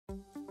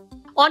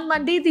On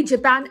Monday, the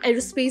Japan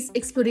Aerospace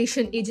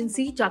Exploration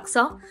Agency,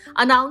 JAXA,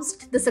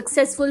 announced the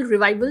successful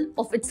revival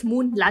of its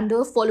moon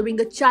lander following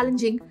a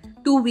challenging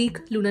 2-week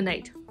lunar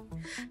night.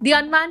 The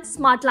unmanned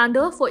smart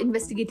lander for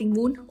investigating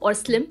moon, or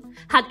SLIM,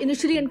 had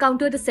initially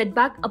encountered a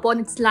setback upon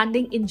its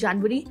landing in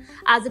January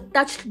as it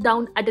touched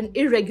down at an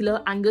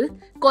irregular angle,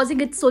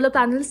 causing its solar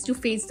panels to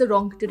face the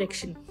wrong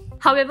direction.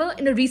 However,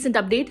 in a recent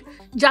update,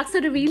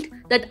 JAXA revealed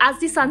that as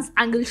the sun's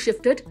angle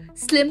shifted,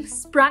 SLIM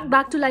sprang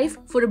back to life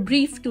for a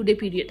brief 2-day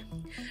period.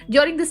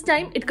 During this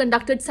time, it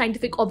conducted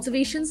scientific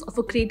observations of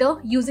a crater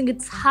using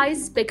its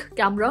high-spec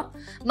camera,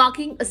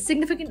 marking a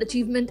significant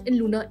achievement in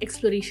lunar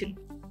exploration.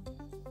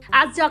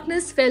 As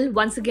darkness fell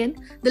once again,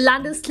 the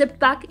lander slipped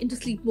back into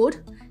sleep mode.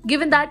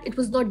 Given that it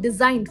was not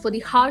designed for the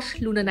harsh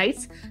lunar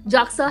nights,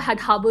 JAXA had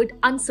harbored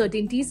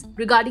uncertainties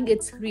regarding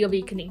its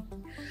reawakening.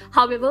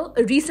 However,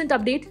 a recent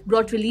update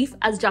brought relief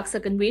as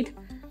JAXA conveyed.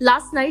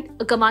 Last night,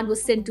 a command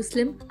was sent to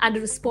SLIM and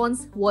a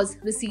response was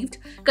received,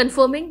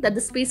 confirming that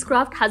the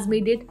spacecraft has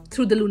made it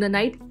through the lunar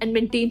night and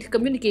maintained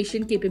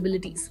communication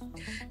capabilities.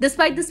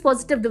 Despite this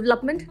positive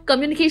development,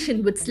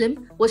 communication with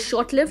SLIM was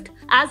short-lived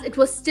as it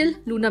was still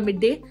lunar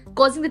midday,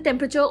 causing the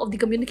temperature of the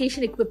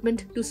communication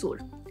equipment to soar.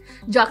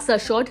 JAXA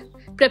assured,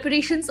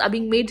 preparations are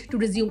being made to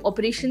resume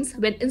operations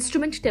when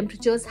instrument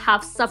temperatures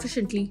have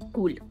sufficiently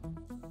cooled.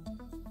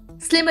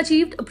 SLIM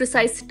achieved a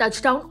precise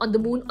touchdown on the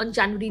moon on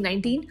January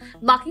 19,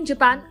 marking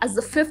Japan as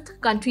the 5th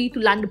country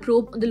to land a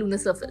probe on the lunar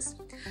surface.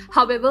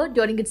 However,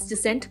 during its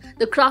descent,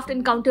 the craft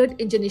encountered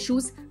engine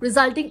issues,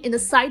 resulting in a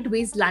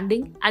sideways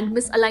landing and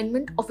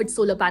misalignment of its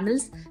solar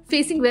panels,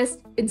 facing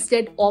west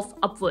instead of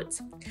upwards.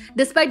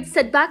 Despite the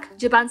setback,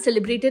 Japan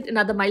celebrated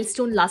another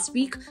milestone last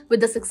week with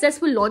the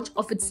successful launch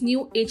of its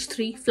new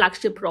H-3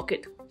 flagship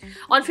rocket.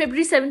 On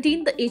February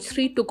 17, the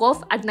H-3 took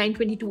off at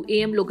 9:22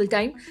 a.m. local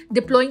time,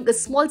 deploying a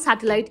small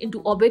satellite into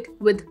orbit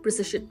with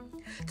precision.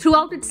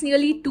 Throughout its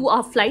nearly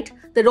 2-hour flight,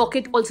 the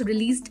rocket also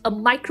released a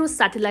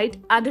micro-satellite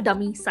and a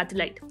dummy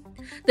satellite.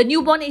 The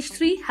newborn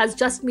H-3 has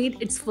just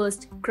made its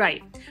first cry,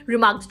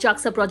 remarked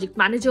JAXA project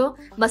manager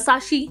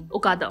Masashi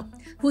Okada,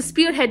 who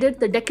spearheaded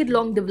the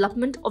decade-long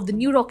development of the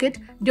new rocket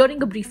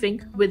during a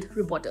briefing with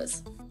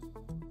reporters.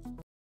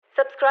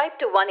 Subscribe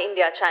to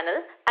Oneindia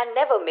channel and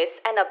never miss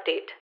an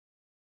update.